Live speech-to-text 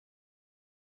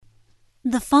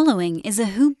The following is a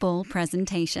Hoop Ball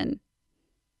presentation.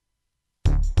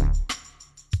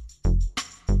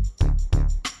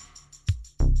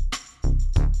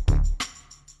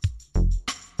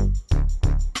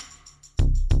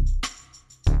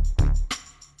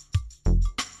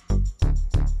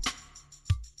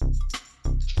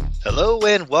 Hello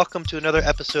and welcome to another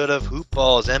episode of Hoop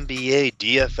Ball's NBA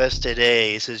DFS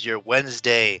Today. This is your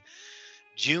Wednesday,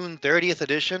 June 30th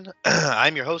edition.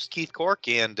 I'm your host, Keith Cork,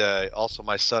 and also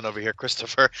my son over here,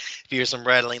 Christopher. If you hear some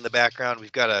rattling in the background,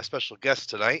 we've got a special guest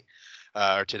tonight,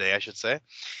 or today, I should say.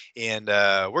 And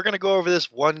we're going to go over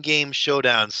this one-game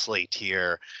showdown slate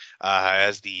here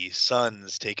as the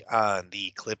Suns take on the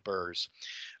Clippers.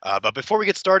 But before we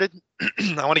get started,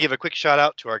 I want to give a quick shout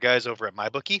out to our guys over at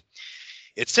MyBookie.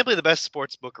 It's simply the best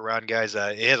sports book around, guys.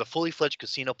 It has a fully fledged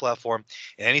casino platform,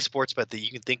 and any sports bet that you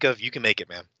can think of, you can make it,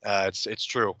 man. It's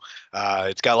true.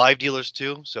 It's got live dealers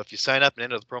too. So if you sign up and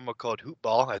enter the promo code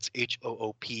Hoopball, that's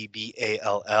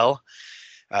HOOPBALL,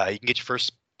 you can get your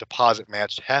first deposit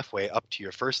matched halfway up to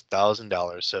your first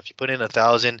 $1,000. So if you put in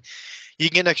 1,000, you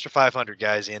can get an extra 500,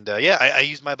 guys. And I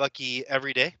use my Bucky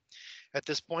every day at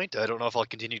this point. I don't know if I'll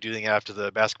continue doing it after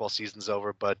the basketball season's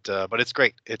over, but it's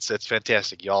great. It's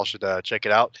fantastic. You all should check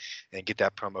it out and get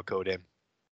that promo code in.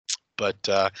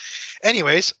 But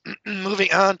anyways,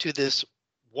 moving on to this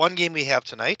one game we have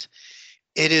tonight.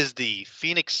 It is the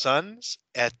Phoenix Suns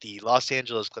at the Los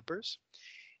Angeles Clippers,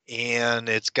 and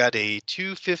it's got a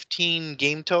 215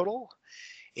 game total,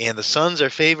 and the Suns are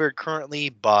favored currently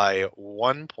by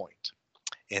 1 point,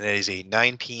 and it is a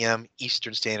 9 p.m.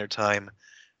 Eastern Standard Time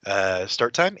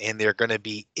start time, and they're going to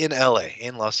be in LA,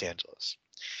 in Los Angeles.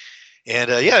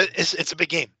 And it's a big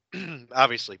game.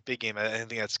 Obviously, big game. I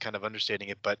think that's kind of understating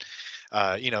it, but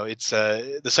it's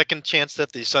the second chance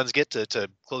that the Suns get to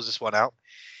close this one out.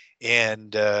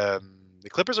 And the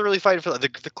Clippers are really fighting for the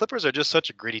Clippers are just such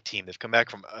a gritty team. They've come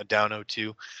back from down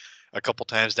 0-2 a couple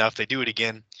times now. If they do it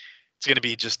again, it's going to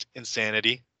be just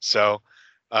insanity. So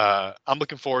I'm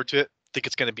looking forward to it. I think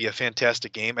it's going to be a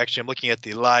fantastic game. Actually, I'm looking at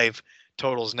the live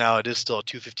totals now. It is still a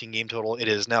 215 game total. It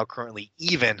is now currently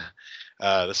even,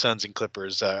 the Suns and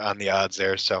Clippers on the odds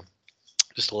there. So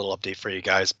just a little update for you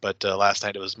guys. But last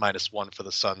night it was -1 for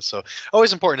the Suns. So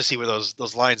always important to see where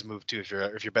those lines move to if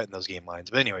you're betting those game lines.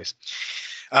 But anyways,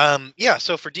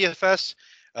 so for DFS,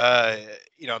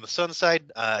 on the Sun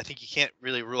side, I think you can't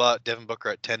really rule out Devin Booker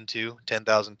at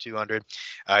 10,200.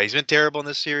 He's been terrible in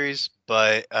this series,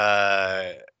 but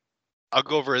I'll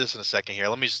go over this in a second here.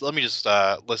 Let me just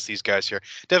list these guys here.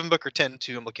 Devin Booker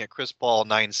 10-2. I'm looking at Chris Paul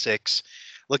 9-6.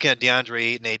 Looking at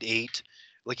DeAndre Ayton 8-8.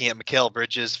 Looking at Mikal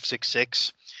Bridges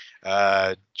 6-6.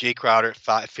 Jay Crowder at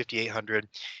 5,800,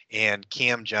 and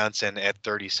Cam Johnson at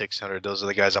 3,600. Those are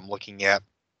the guys I'm looking at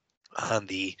on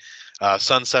the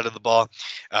Suns side of the ball.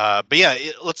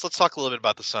 Let's talk a little bit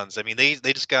about the Suns. I mean, they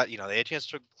just got they had a chance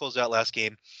to close out last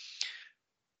game.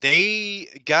 They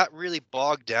got really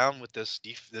bogged down with this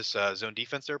zone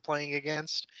defense they're playing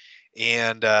against,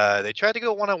 and they tried to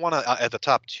go one-on-one at the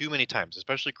top too many times,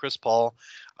 especially Chris Paul,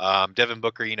 Devin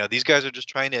Booker. These guys are just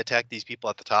trying to attack these people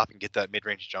at the top and get that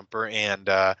mid-range jumper, and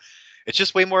it's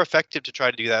just way more effective to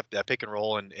try to do that pick and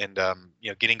roll and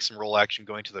getting some roll action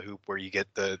going to the hoop where you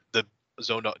get the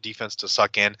zone defense to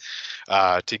suck in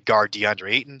to guard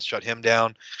DeAndre Ayton, shut him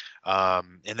down.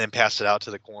 And then pass it out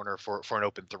to the corner for an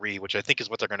open three, which I think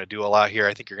is what they're going to do a lot here.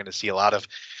 I think you're going to see a lot of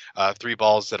three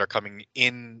balls that are coming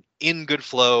in good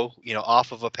flow,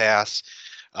 off of a pass.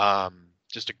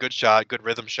 Just a good shot, good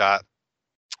rhythm shot.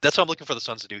 That's what I'm looking for the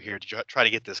Suns to do here, to try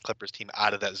to get this Clippers team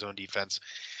out of that zone defense.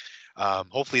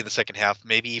 Hopefully in the second half,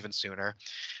 maybe even sooner.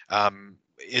 I'm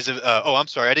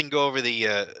sorry, I didn't go over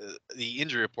the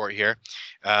injury report here.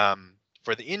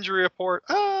 For the injury report,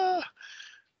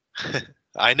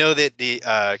 I know that the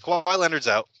Kawhi Leonard's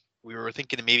out. We were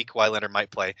thinking that maybe Kawhi Leonard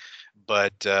might play,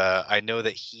 but I know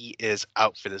that he is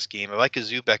out for this game. Micah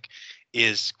Zubek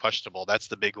is questionable. That's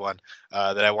the big one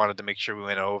that I wanted to make sure we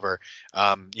went over.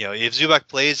 If Zubek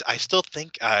plays, I still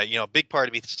think, a big part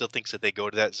of me still thinks that they go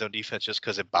to that zone defense just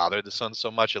because it bothered the Suns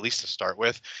so much, at least to start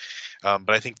with. But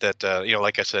I think that,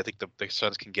 like I said, I think the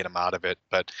Suns can get him out of it.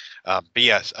 But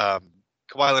yes,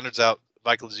 Kawhi Leonard's out.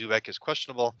 Michael Zubek is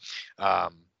questionable.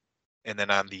 And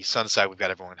then on the Sun side, we've got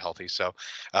everyone healthy. So,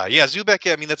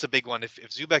 Zubek, I mean, that's a big one. If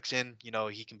Zubek's in,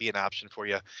 he can be an option for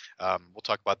you. We'll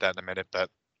talk about that in a minute.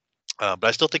 But I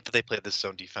still think that they play this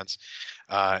zone defense.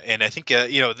 And I think,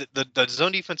 the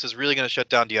zone defense is really going to shut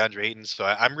down DeAndre Ayton. So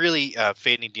I'm really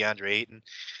fading DeAndre Ayton.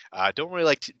 I don't really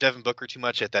like Devin Booker too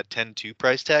much at that 10-2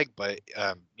 price tag, but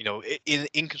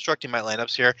in constructing my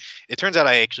lineups here, it turns out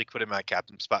I actually put him in my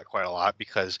captain spot quite a lot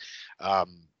because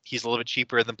He's a little bit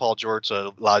cheaper than Paul George, so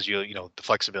it allows you, the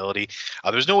flexibility.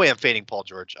 There's no way I'm fading Paul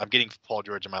George. I'm getting Paul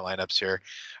George in my lineups here.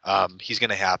 He's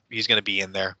gonna be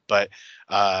in there, but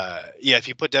yeah, if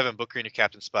you put Devin Booker in your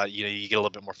captain spot, you get a little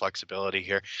bit more flexibility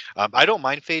here. I don't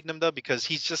mind fading him though because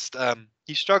he's just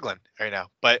he's struggling right now,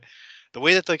 but. The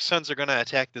way that the Suns are going to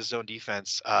attack this zone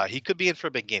defense, he could be in for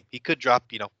a big game. He could drop,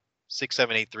 6,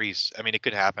 7, 8 threes. I mean, it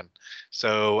could happen.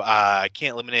 So I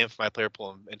can't eliminate him from my player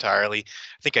pool entirely.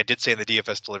 I think I did say in the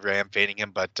DFS delivery I am fading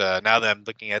him, but now that I'm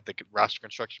looking at the roster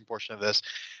construction portion of this,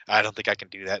 I don't think I can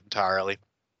do that entirely.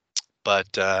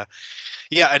 But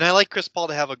yeah, and I like Chris Paul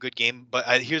to have a good game.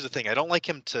 But here's the thing: I don't like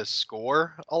him to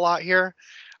score a lot here.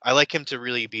 I like him to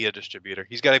really be a distributor.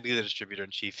 He's got to be the distributor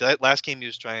in chief. That last game he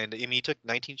was trying to. I mean, he took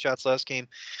 19 shots last game.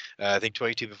 I think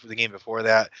 22 before the game before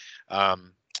that. Let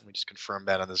me just confirm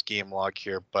that on this game log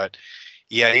here. But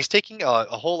yeah, he's taking a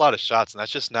whole lot of shots, and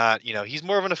that's just not. He's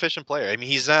more of an efficient player. I mean,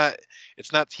 he's not.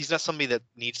 It's not. He's not somebody that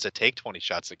needs to take 20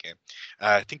 shots a game.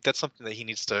 I think that's something that he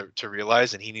needs to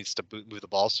realize, and he needs to move the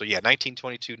ball. So yeah, 19,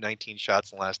 22, 19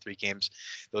 shots in the last 3 games.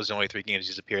 Those are the only 3 games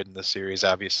he's appeared in this series,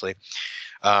 obviously.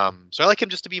 So I like him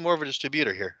just to be more of a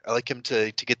distributor here. I like him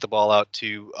to get the ball out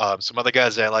to some other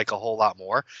guys that I like a whole lot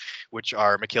more, which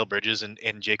are Mikal Bridges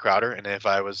and Jay Crowder. And if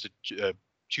I was to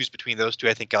choose between those two,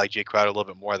 I think I like Jay Crowder a little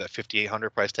bit more, that 5,800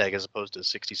 price tag as opposed to the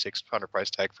 6,600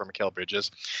 price tag for Mikal Bridges.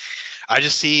 I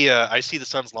see the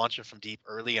Suns launching from deep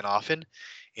early and often,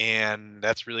 and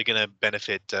that's really going to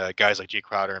benefit guys like Jay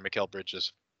Crowder and Mikal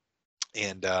Bridges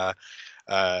and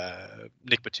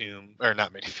Nick Batum, or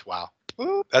not Nick. Wow.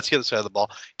 Ooh, that's the other side of the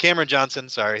ball. Cameron Johnson,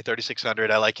 sorry,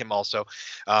 3,600. I like him also.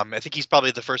 I think he's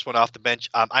probably the first one off the bench.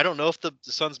 I don't know if the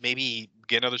Suns maybe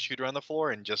get another shooter on the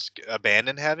floor and just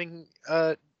abandon having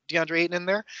DeAndre Ayton in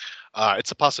there.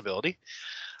 It's a possibility.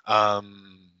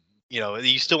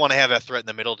 You still want to have that threat in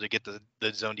the middle to get the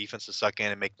zone defense to suck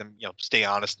in and make them, stay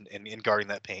honest in guarding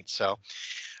that paint. So,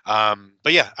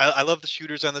 but yeah, I love the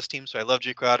shooters on this team. So I love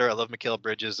Jay Crowder. I love Mikal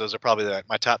Bridges. Those are probably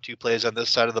my top 2 plays on this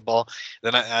side of the ball.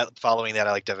 Then following that,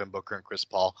 I like Devin Booker and Chris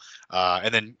Paul.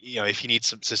 And then, if you need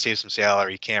to save some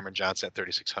salary, Cameron Johnson at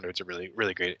 3,600 is a really,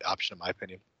 really great option in my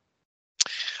opinion.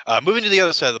 Moving to the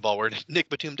other side of the ball where Nick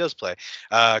Batum does play.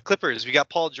 Clippers, we got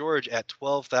Paul George at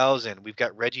 12,000. We've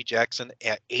got Reggie Jackson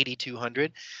at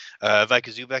 8,200. Vika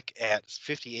Zubac at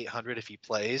 5,800 if he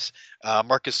plays.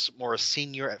 Marcus Morris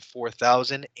Sr. at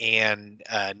 4,000. And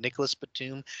Nicholas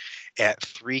Batum at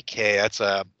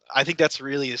 3K. I think that's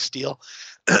really a steal.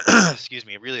 Excuse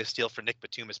me, really a steal for Nick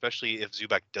Batum, especially if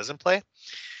Zubac doesn't play.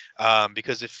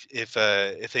 Because if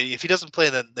he doesn't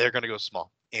play, then they're going to go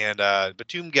small. And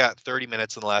Batum got 30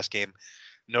 minutes in the last game.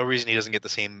 No reason he doesn't get the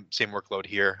same workload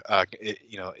here.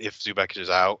 If Zubac is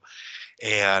out,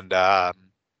 and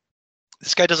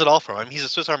this guy does it all for him. I mean, he's a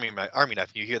Swiss Army knife.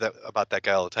 You hear that about that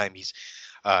guy all the time. He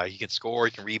can score,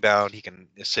 he can rebound, he can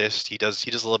assist. He does a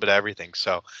little bit of everything.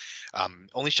 So,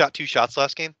 only shot 2 shots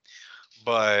last game,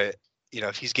 but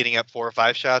if he's getting up 4 or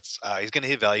 5 shots, he's going to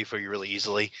hit value for you really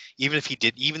easily. Even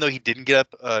though he didn't get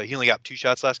up, he only got 2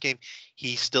 shots last game.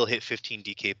 He still hit 15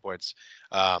 DK points.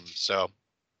 So,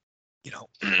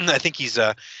 I think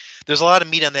there's a lot of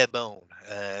meat on that bone.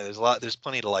 There's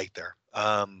plenty to like there.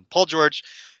 Paul George,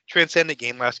 transcendent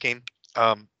game last game.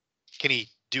 Can he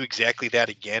do exactly that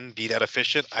again? Be that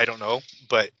efficient? I don't know,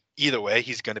 but either way,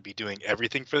 he's going to be doing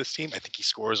everything for this team. I think he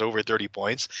scores over 30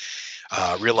 points,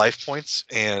 real life points,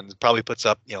 and probably puts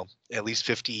up, at least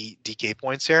 50 DK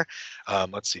points here.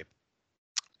 Let's see.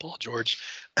 Paul George.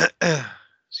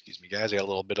 Excuse me, guys. I got a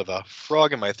little bit of a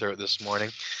frog in my throat this morning.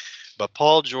 But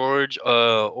Paul George,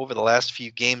 over the last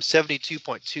few games,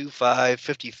 72.25,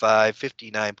 55,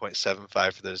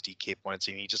 59.75 for those DK points.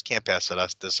 I mean, you just can't pass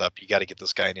this up. You got to get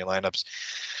this guy in your lineups.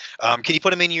 Can you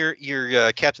put him in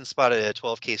your captain spot at a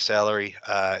 12K salary?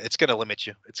 It's going to limit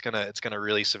you. It's gonna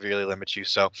really severely limit you.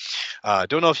 So,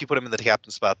 don't know if you put him in the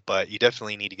captain spot, but you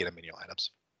definitely need to get him in your lineups.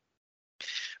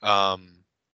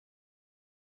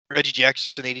 Reggie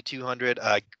Jackson, 8,200.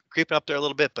 Creeping up there a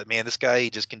little bit, but man, this guy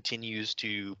just continues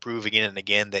to prove again and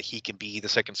again that he can be the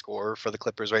second scorer for the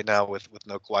Clippers right now with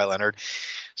no Kawhi Leonard.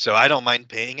 So I don't mind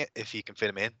paying it if you can fit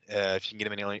him in. If you can get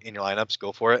him in your lineups,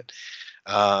 go for it.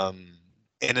 And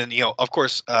then, of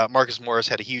course, Marcus Morris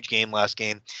had a huge game last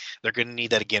game. They're going to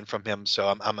need that again from him.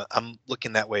 So I'm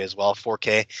looking that way as well.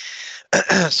 4K.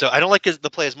 So I don't like the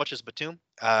play as much as Batum.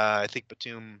 I think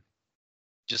Batum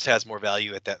just has more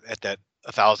value at that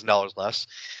 $1,000 less.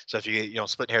 So if you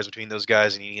splitting hairs between those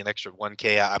guys and you need an extra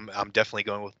 1K, I'm definitely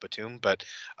going with Batum. But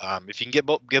if you can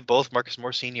get both Marcus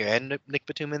Morris Sr. and Nick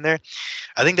Batum in there,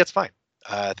 I think that's fine.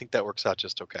 I think that works out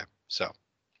just okay. So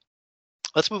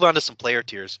let's move on to some player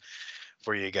tiers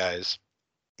for you guys.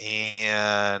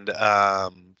 And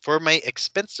for my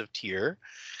expensive tier,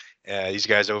 these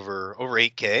guys over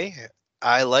 8K,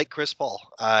 I like Chris Paul.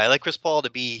 I like Chris Paul to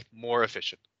be more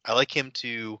efficient. I like him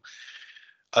to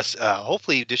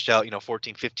hopefully dish out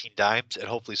 14, 15 dimes and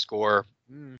hopefully score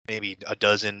maybe a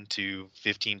dozen to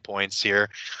 15 points here,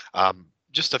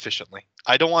 just efficiently.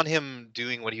 I don't want him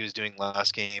doing what he was doing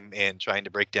last game and trying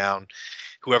to break down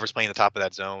whoever's playing the top of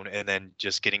that zone and then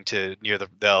just getting to near the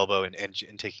elbow and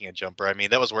taking a jumper. I mean,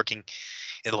 that was working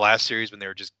in the last series when they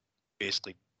were just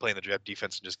basically playing the drop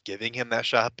defense and just giving him that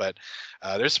shot. But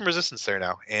there's some resistance there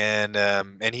now, and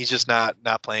he's just not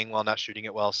playing well, not shooting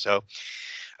it well. So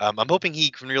I'm hoping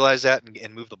he can realize that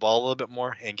and move the ball a little bit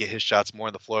more and get his shots more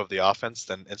in the flow of the offense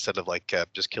than instead of like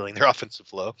just killing their offensive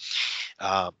flow.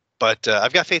 But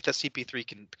I've got faith that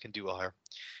CP3 can do well here.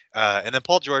 And then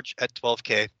Paul George at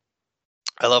 12K.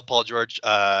 I love Paul George.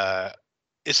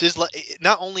 It's his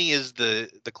not only is the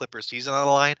Clippers season on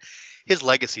the line, his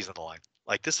legacy's on the line.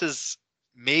 Like this is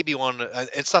maybe one.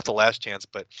 It's not the last chance,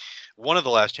 but one of the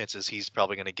last chances he's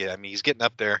probably going to get. I mean, he's getting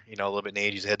up there, a little bit in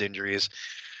age. He's had injuries.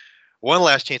 One of the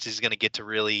last chances he's going to get to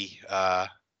really,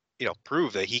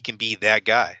 prove that he can be that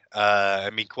guy. I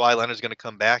mean, Kawhi Leonard's going to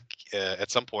come back at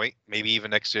some point, maybe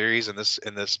even next series in this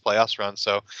playoffs run.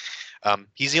 So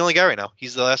he's the only guy right now.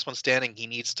 He's the last one standing. He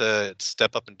needs to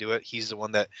step up and do it. He's the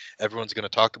one that everyone's going to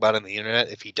talk about on the internet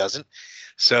if he doesn't.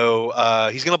 So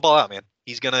he's going to ball out, man.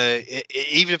 He's going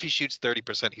to, even if he shoots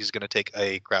 30%, he's going to take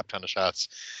a crap ton of shots.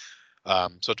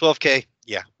 So 12K,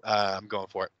 yeah, I'm going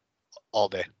for it all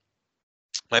day.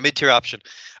 My mid-tier option,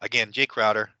 again, Jay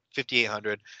Crowder,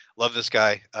 5,800. Love this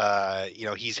guy.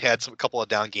 He's had a couple of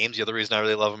down games. The other reason I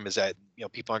really love him is that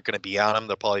people aren't going to be on him.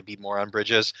 They'll probably be more on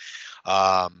Bridges,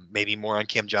 maybe more on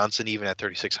Cam Johnson, even at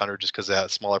 3,600, just because of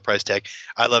that smaller price tag.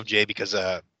 I love Jay because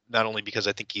not only because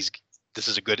I think this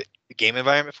is a good game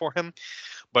environment for him,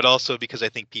 but also because I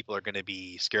think people are going to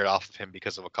be scared off of him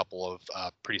because of a couple of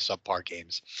pretty subpar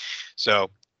games. So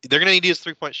they're going to need his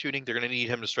three-point shooting. They're going to need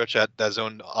him to stretch that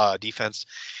zone defense.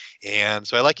 And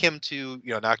so I like him to,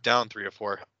 knock down 3 or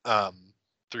 4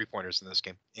 3-pointers in this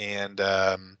game. And,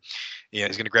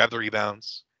 he's going to grab the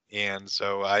rebounds. And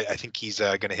so I think he's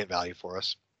going to hit value for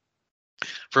us.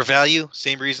 For value,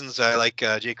 same reasons I like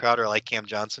Jay Crowder. I like Cameron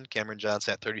Johnson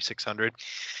at 3,600.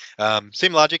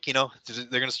 Same logic, they're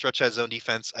going to stretch that zone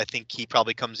defense. I think he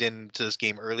probably comes into this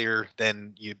game earlier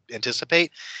than you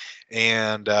anticipate.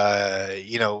 And,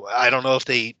 I don't know if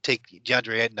they take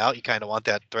DeAndre Ayton out. You kind of want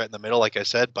that threat in the middle, like I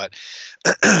said. But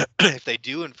if they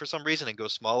do, and for some reason, and go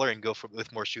smaller and go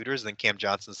with more shooters, then Cam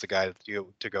Johnson's the guy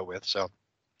to go with. So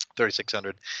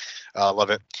 3,600.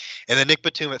 Love it. And then Nick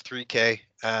Batum at 3K.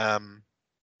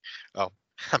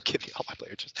 I'm giving you all my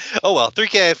players. Oh, well,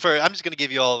 3K I'm just going to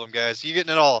give you all of them, guys. You're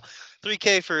getting it all.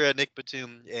 3K for Nick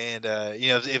Batum. And,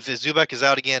 if Zubac is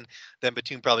out again, then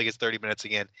Batum probably gets 30 minutes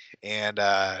again. And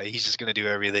he's just going to do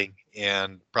everything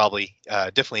and probably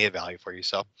definitely hit value for you.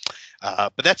 So,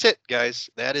 but that's it, guys.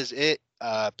 That is it.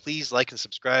 Please like and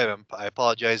subscribe. I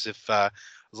apologize if I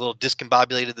was a little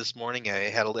discombobulated this morning. I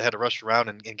had to rush around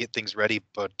and get things ready,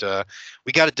 but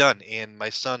we got it done. And my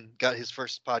son got his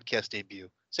first podcast debut.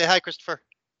 Say hi, Christopher.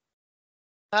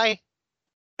 Hi.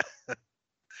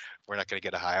 We're not going to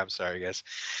get a hi. I'm sorry, guys.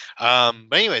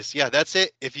 But anyways, yeah, that's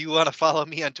it. If you want to follow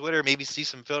me on Twitter, maybe see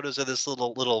some photos of this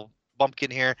little bumpkin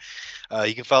here,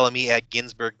 you can follow me at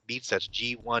Ginsberg Beats. That's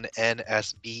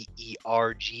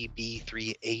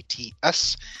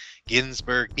GINSBERGB3ATS.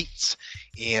 Ginsberg Beats.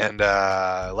 And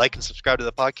like and subscribe to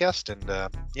the podcast. And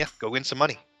go win some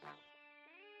money.